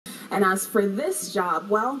And as for this job,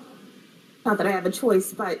 well, not that I have a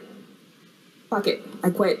choice, but fuck it, I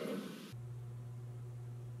quit.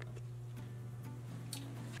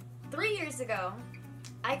 3 years ago,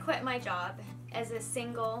 I quit my job as a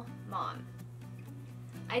single mom.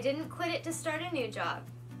 I didn't quit it to start a new job.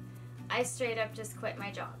 I straight up just quit my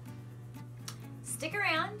job. Stick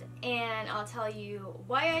around and I'll tell you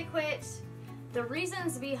why I quit, the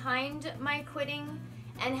reasons behind my quitting,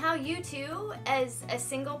 and how you too, as a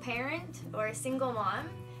single parent or a single mom,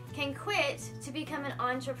 can quit to become an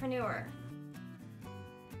entrepreneur.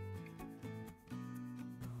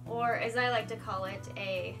 Or as I like to call it,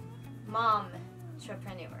 a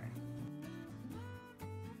mom-trepreneur.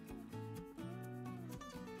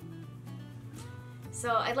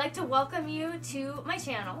 So I'd like to welcome you to my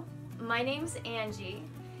channel. My name's Angie,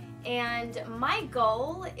 and my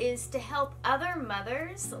goal is to help other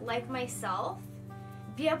mothers like myself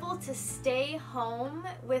be able to stay home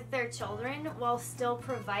with their children while still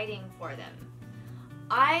providing for them.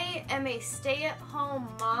 I am a stay-at-home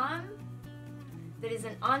mom that is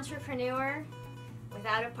an entrepreneur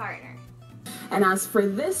without a partner. And as for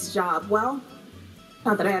this job, well,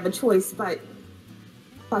 not that I have a choice, but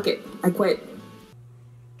fuck it, I quit.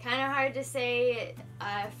 Kind of hard to say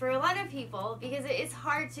for a lot of people, because it's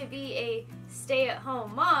hard to be a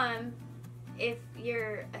stay-at-home mom if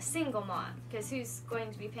you're a single mom, because who's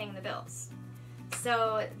going to be paying the bills?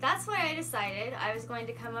 So that's why I decided I was going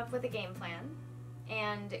to come up with a game plan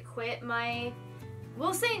and quit my,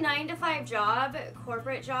 we'll say 9-to-5 job,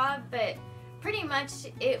 corporate job, but pretty much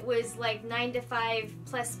it was like 9 to 5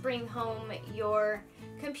 plus bring home your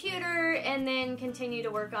computer and then continue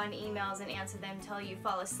to work on emails and answer them till you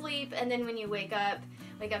fall asleep, and then when you wake up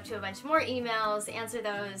to a bunch more emails, answer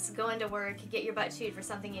those, go into work, get your butt chewed for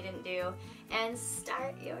something you didn't do, and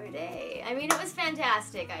start your day. I mean, it was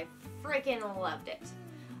fantastic. I freaking loved it.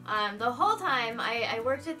 The whole time I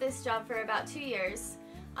worked at this job for about 2 years.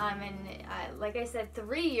 Like I said,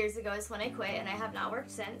 3 years ago is when I quit, and I have not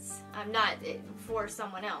worked since. I'm not for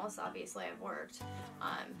someone else, obviously I've worked.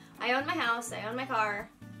 I own my house, I own my car.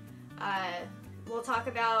 We'll talk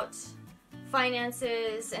about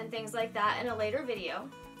finances and things like that in a later video.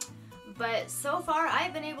 But so far,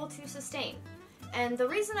 I've been able to sustain. And the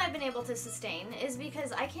reason I've been able to sustain is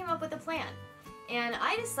because I came up with a plan. And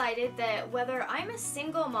I decided that whether I'm a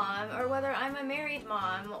single mom or whether I'm a married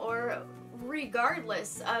mom, or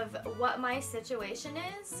regardless of what my situation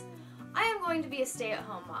is, I am going to be a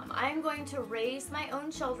stay-at-home mom. I am going to raise my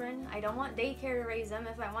own children. I don't want daycare to raise them.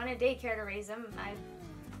 If I wanted daycare to raise them,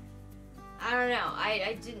 I don't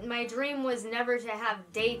know. My dream was never to have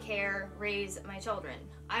daycare raise my children.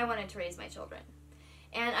 I wanted to raise my children.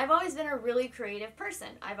 And I've always been a really creative person.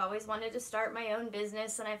 I've always wanted to start my own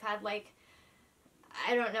business, and I've had like,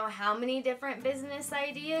 I don't know how many different business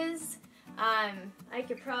ideas. I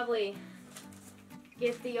could probably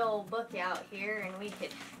get the old book out here and we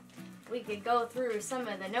could go through some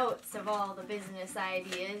of the notes of all the business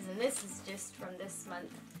ideas, and this is just from this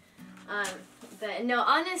month. But no,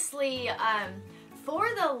 honestly, for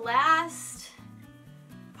the last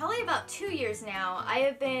probably about 2 years now, I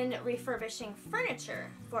have been refurbishing furniture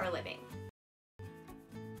for a living.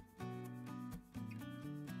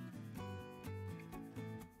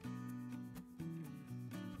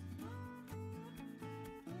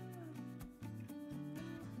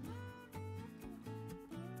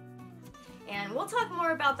 And we'll talk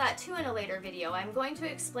more about that too in a later video. I'm going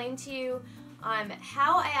to explain to you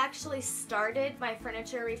how I actually started my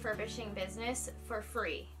furniture refurbishing business for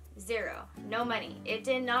free. Zero. No money. It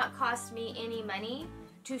did not cost me any money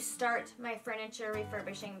to start my furniture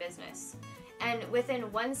refurbishing business. And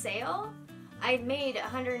within one sale, I made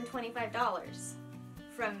 $125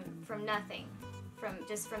 from nothing,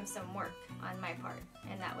 from some work on my part,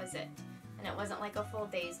 and that was it. And it wasn't like a full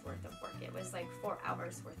day's worth of work. It was like 4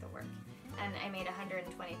 hours worth of work, and I made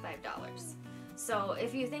 $125. So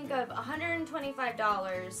if you think of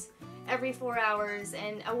 $125 every 4 hours,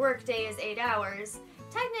 and a work day is 8 hours,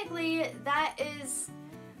 technically that is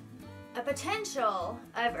a potential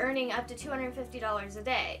of earning up to $250 a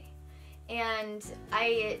day. And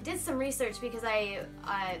I did some research because I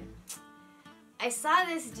saw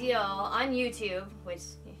this deal on YouTube, which,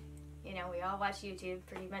 you know, we all watch YouTube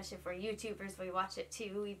pretty much. If we're YouTubers, we watch it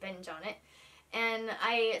too, we binge on it. And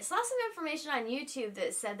I saw some information on YouTube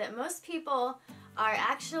that said that most people are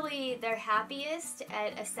actually their happiest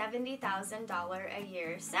at a $70,000 a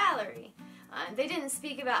year salary. They didn't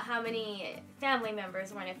speak about how many family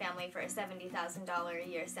members were in a family for a $70,000 a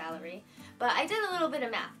year salary, but I did a little bit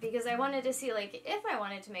of math because I wanted to see, like, if I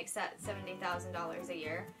wanted to make $70,000 a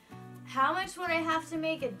year, how much would I have to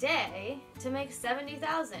make a day to make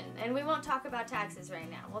 $70,000? And we won't talk about taxes right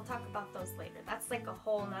now. We'll talk about those later. That's like a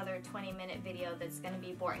whole nother 20-minute video that's going to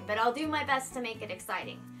be boring. But I'll do my best to make it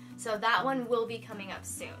exciting. So that one will be coming up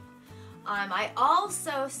soon. I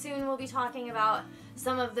also soon will be talking about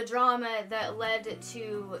some of the drama that led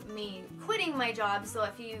to me quitting my job. So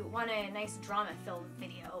if you want a nice drama-filled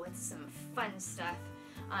video with some fun stuff,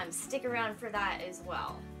 stick around for that as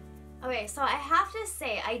well. Okay, so I have to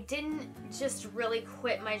say, I didn't just really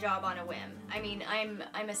quit my job on a whim. I mean,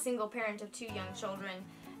 I'm a single parent of 2 young children.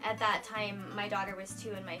 At that time, my daughter was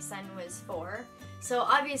 2 and my son was 4. So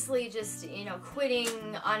obviously just, you know, quitting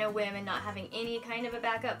on a whim and not having any kind of a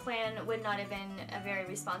backup plan would not have been a very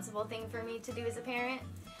responsible thing for me to do as a parent.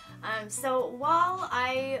 So while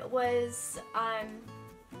I was, I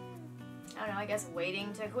don't know, I guess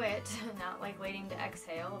waiting to quit, not like waiting to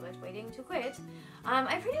exhale, but waiting to quit,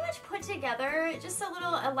 I pretty much put together just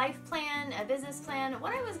a life plan, a business plan,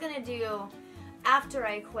 what I was going to do after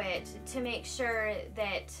I quit to make sure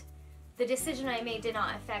that the decision I made did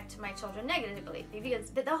not affect my children negatively.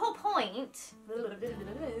 But the whole point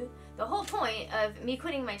of me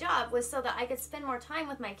quitting my job was so that I could spend more time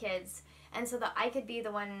with my kids and so that I could be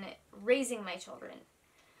the one raising my children.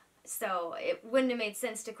 So it wouldn't have made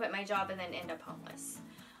sense to quit my job and then end up homeless.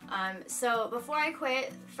 So before I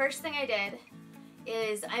quit, first thing I did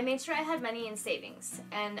is I made sure I had money in savings.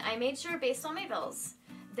 And I made sure, based on my bills,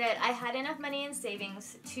 that I had enough money in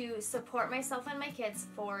savings to support myself and my kids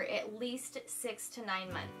for at least 6 to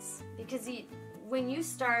 9 months. Because when you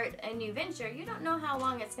start a new venture, you don't know how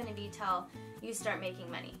long it's going to be till you start making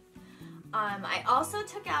money. I also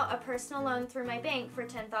took out a personal loan through my bank for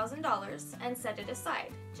 $10,000 and set it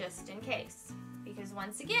aside, just in case. Because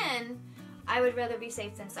once again, I would rather be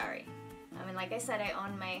safe than sorry. I mean, like I said, I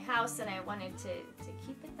own my house and I wanted to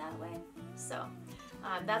keep it that way. So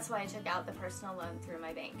that's why I took out the personal loan through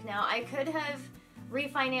my bank. Now, I could have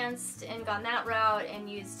refinanced and gone that route and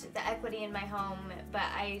used the equity in my home, but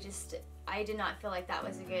I did not feel like that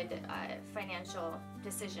was a good financial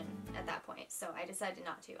decision at that point, so I decided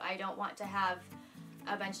not to. I don't want to have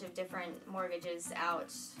a bunch of different mortgages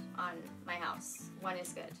out on my house. One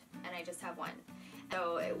is good, and I just have one.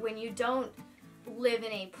 So when you don't live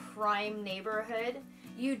in a prime neighborhood,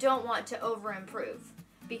 you don't want to over-improve.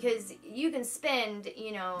 Because you can spend,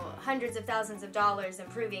 you know, hundreds of thousands of dollars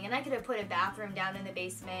improving, and I could have put a bathroom down in the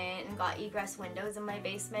basement and got egress windows in my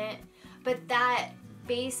basement, but that,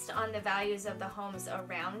 based on the values of the homes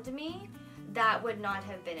around me, that would not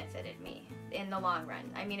have benefited me in the long run.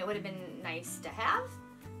 I mean, it would have been nice to have,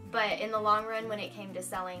 but in the long run, when it came to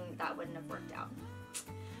selling, that wouldn't have worked out.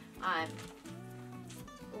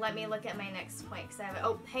 Let me look at my next point, because I have,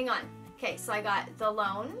 oh, hang on. Okay, so I got the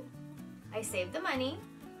loan, I saved the money,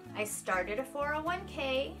 I started a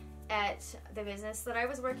 401k at the business that I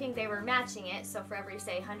was working. They were matching it, so for every,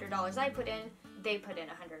 say, $100 I put in, they put in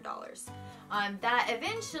 $100. That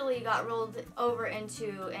eventually got rolled over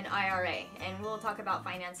into an IRA, and we'll talk about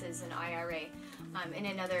finances and IRAs in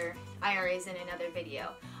another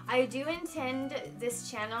video. I do intend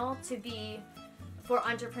this channel to be for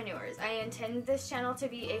entrepreneurs. I intend this channel to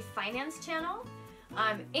be a finance channel.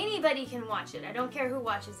 Anybody can watch it. I don't care who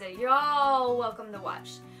watches it. You're all welcome to watch.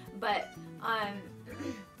 But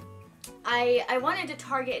I wanted to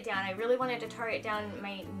target down. I really wanted to target down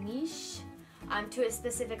my niche to a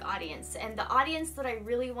specific audience. And the audience that I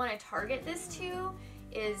really want to target this to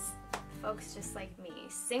is folks just like me.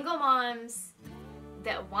 Single moms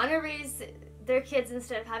that want to raise their kids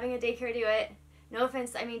instead of having a daycare do it. No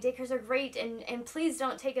offense, I mean, daycares are great, and please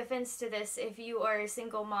don't take offense to this if you are a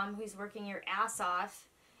single mom who's working your ass off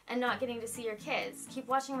and not getting to see your kids. Keep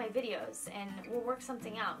watching my videos, and we'll work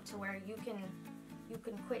something out to where you can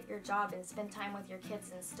quit your job and spend time with your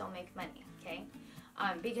kids and still make money, okay?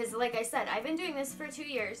 Because like I said, I've been doing this for 2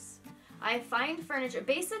 years. I find furniture,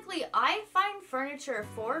 basically I find furniture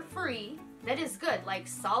for free that is good, like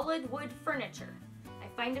solid wood furniture. I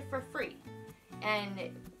find it for free.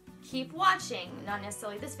 And keep watching, not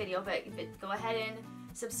necessarily this video, but go ahead and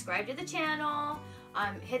subscribe to the channel,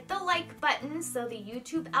 hit the like button so the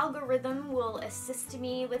YouTube algorithm will assist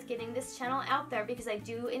me with getting this channel out there, because I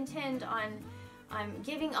do intend on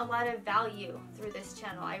giving a lot of value through this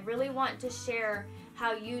channel. I really want to share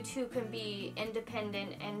how you too can be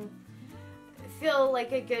independent and feel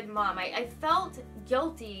like a good mom. I felt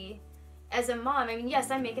guilty as a mom. I mean, yes,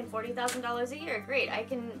 I'm making $40,000 a year. Great, I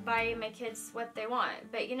can buy my kids what they want.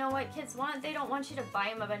 But you know what kids want? They don't want you to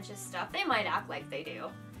buy them a bunch of stuff. They might act like they do.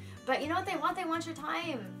 But you know what they want? They want your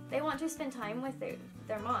time. They want to spend time with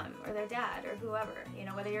their mom or their dad or whoever. You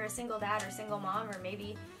know, whether you're a single dad or single mom, or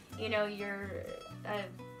maybe, you know, you're a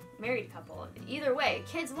married couple. Either way,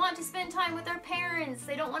 kids want to spend time with their parents.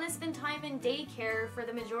 They don't want to spend time in daycare for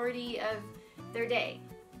the majority of their day.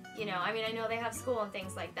 You know, I mean, I know they have school and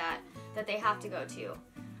things like that they have to go to,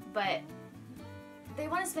 but they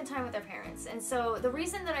want to spend time with their parents. And so the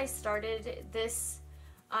reason that I started this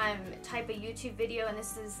type of YouTube video, and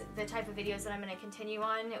this is the type of videos that I'm going to continue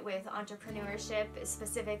on with entrepreneurship,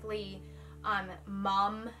 specifically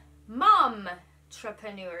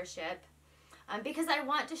mom-entrepreneurship, because I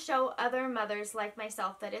want to show other mothers like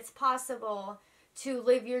myself that it's possible to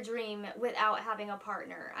live your dream without having a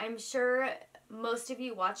partner. I'm sure most of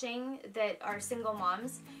you watching that are single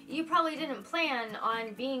moms, you probably didn't plan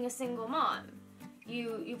on being a single mom.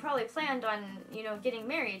 You probably planned on, you know, getting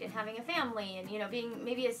married and having a family and, you know, being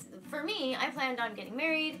for me, I planned on getting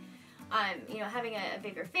married, you know, having a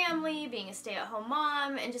bigger family, being a stay-at-home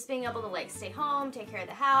mom, and just being able to like stay home, take care of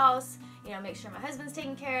the house, you know, make sure my husband's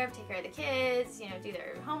taken care of, take care of the kids, you know, do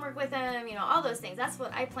their homework with them, you know, all those things. That's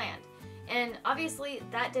what I planned. And obviously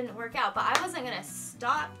that didn't work out, but I wasn't going to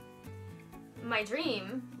stop my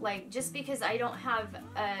dream, like, just because I don't have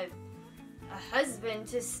a husband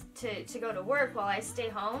to go to work while I stay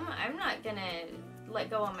home. I'm not gonna let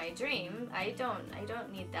go on my dream. I don't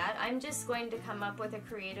need that. I'm just going to come up with a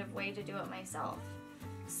creative way to do it myself.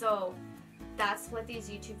 So that's what these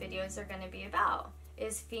YouTube videos are going to be about,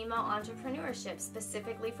 is female entrepreneurship,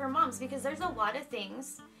 specifically for moms, because there's a lot of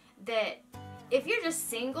things that if you're just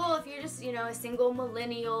single, if you're just, you know, a single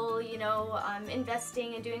millennial, you know,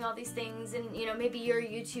 investing and doing all these things, and, you know, maybe you're a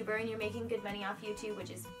YouTuber and you're making good money off YouTube,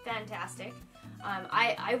 which is fantastic.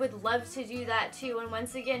 I would love to do that too, and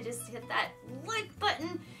once again, just hit that like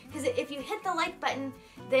button, because if you hit the like button,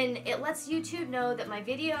 then it lets YouTube know that my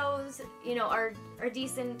videos, you know, are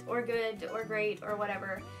decent or good or great or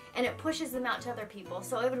whatever, and it pushes them out to other people.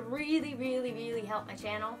 So it would really, really, really help my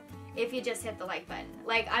channel if you just hit the like button.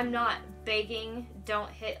 Like, I'm not begging, don't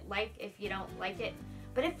hit like if you don't like it,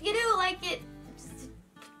 but if you do like it, just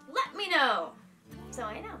let me know so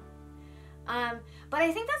I know. But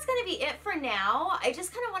I think that's going to be it for now. I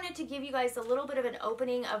just kind of wanted to give you guys a little bit of an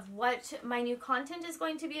opening of what my new content is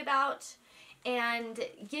going to be about, and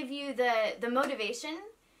give you the motivation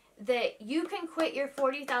that you can quit your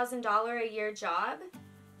 $40,000 a year job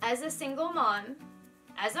as a single mom,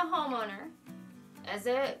 as a homeowner, as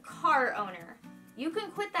a car owner. You can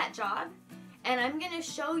quit that job, and I'm going to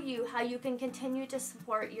show you how you can continue to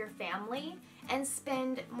support your family and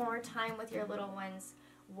spend more time with your little ones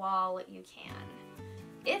while you can.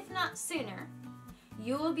 If not sooner,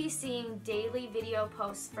 you will be seeing daily video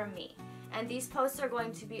posts from me. And these posts are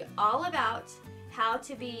going to be all about how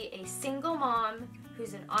to be a single mom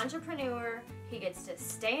who's an entrepreneur, who gets to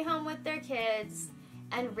stay home with their kids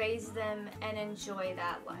and raise them and enjoy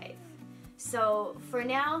that life. So for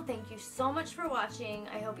now, thank you so much for watching.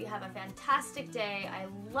 I hope you have a fantastic day. I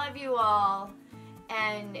love you all.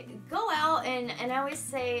 And go out and I always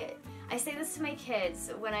say, I say this to my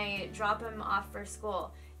kids when I drop them off for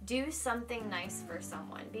school: do something nice for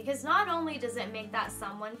someone, because not only does it make that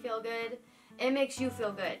someone feel good, it makes you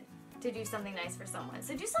feel good to do something nice for someone.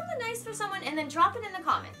 So do something nice for someone and then drop it in the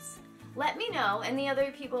comments. Let me know, and the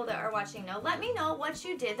other people that are watching know, let me know what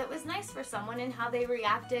you did that was nice for someone and how they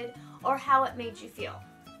reacted or how it made you feel.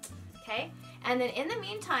 Okay? And then in the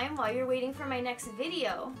meantime, while you're waiting for my next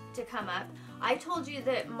video to come up, I told you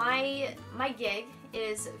that my gig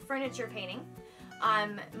is furniture painting.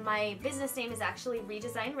 My business name is actually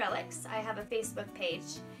Redesign Relics. I have a Facebook page.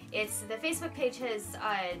 The Facebook page has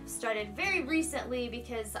started very recently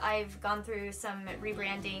because I've gone through some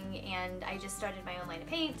rebranding and I just started my own line of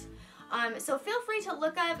paint. So feel free to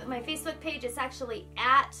look up my Facebook page. It's actually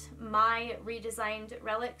at my Redesigned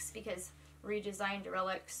Relics, because Redesigned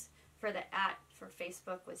Relics for the at for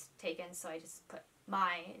Facebook was taken, so I just put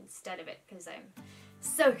my instead of it because I'm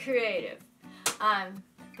so creative.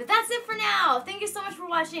 But that's it for now. Thank you so much for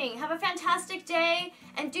watching. Have a fantastic day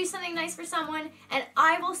and do something nice for someone, and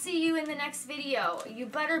I will see you in the next video. You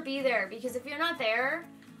better be there, because if you're not there,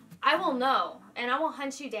 I will know, and I will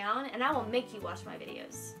hunt you down, and I will make you watch my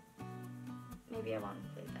videos. Maybe I won't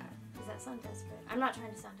include that. Does that sound desperate? I'm not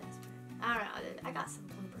trying to sound desperate. I don't know. I got some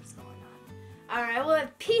bloopers going on. Alright, well,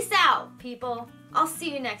 peace out, people. I'll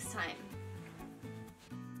see you next time.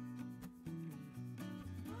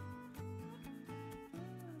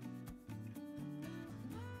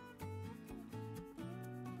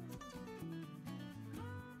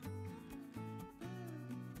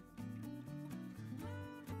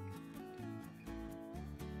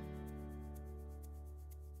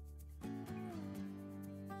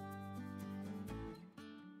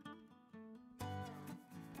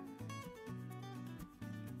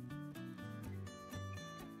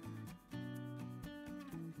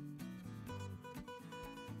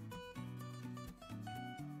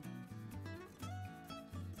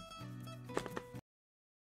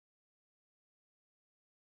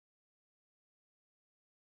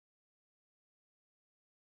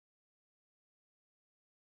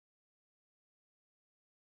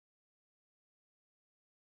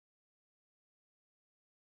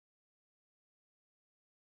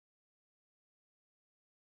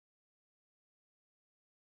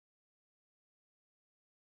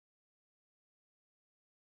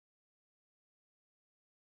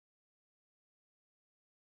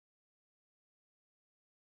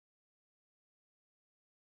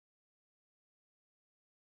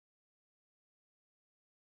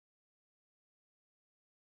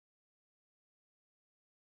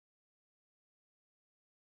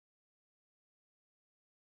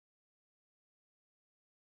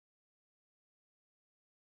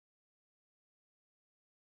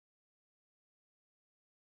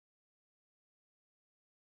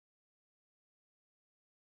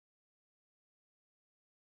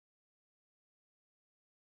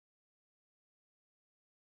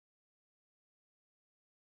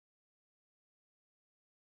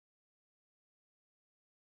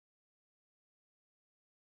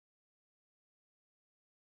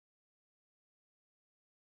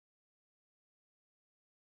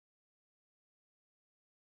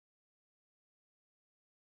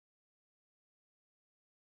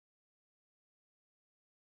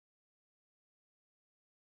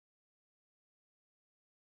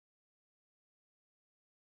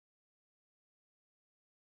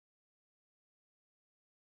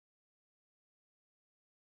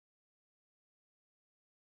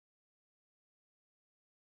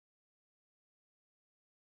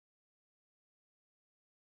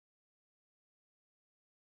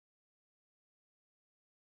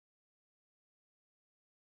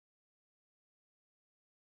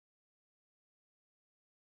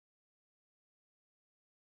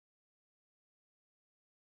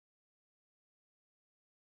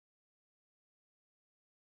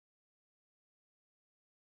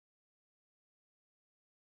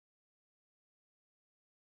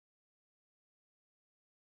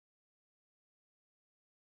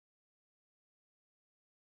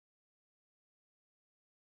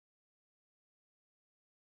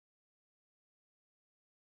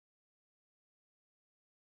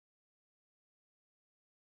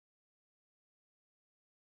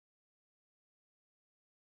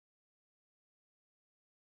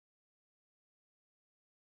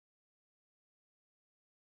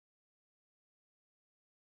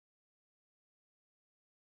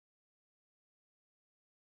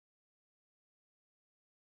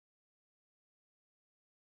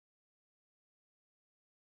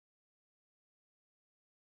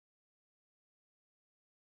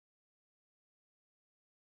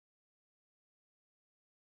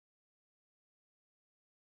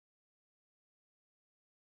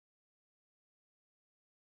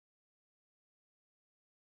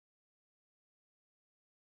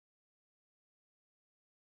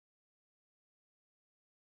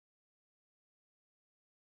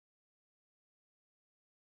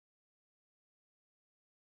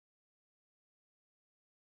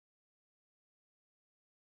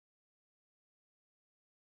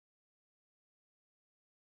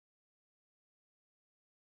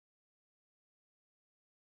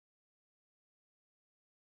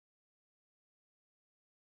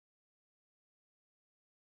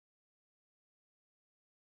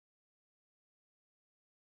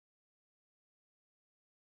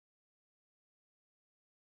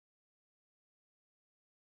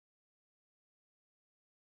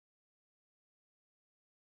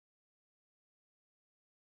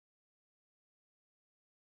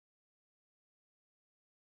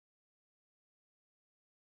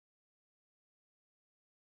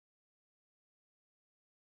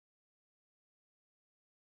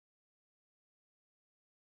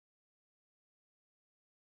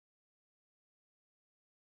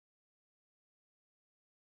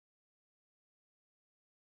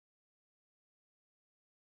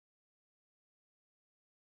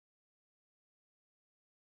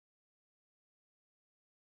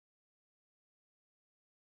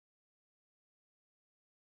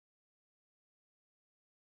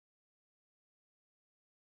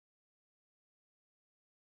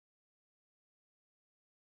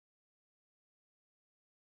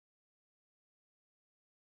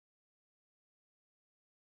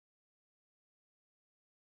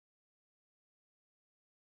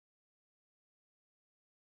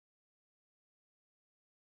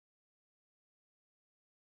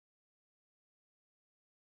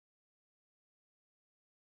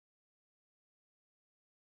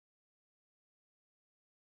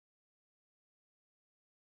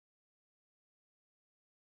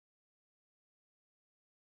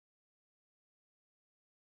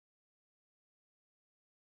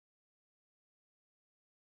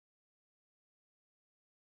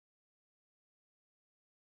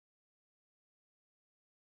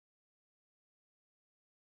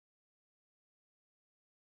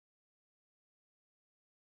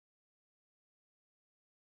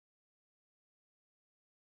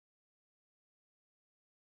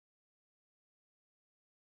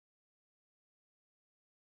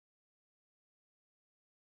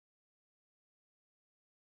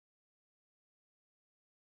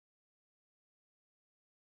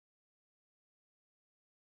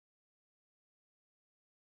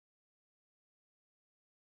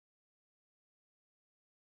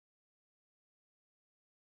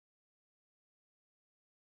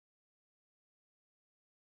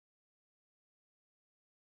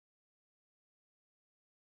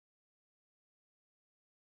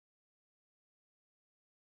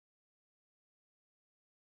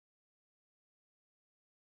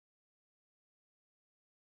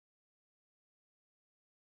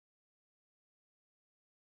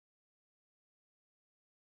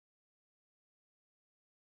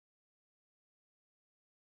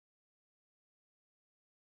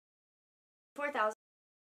 4,000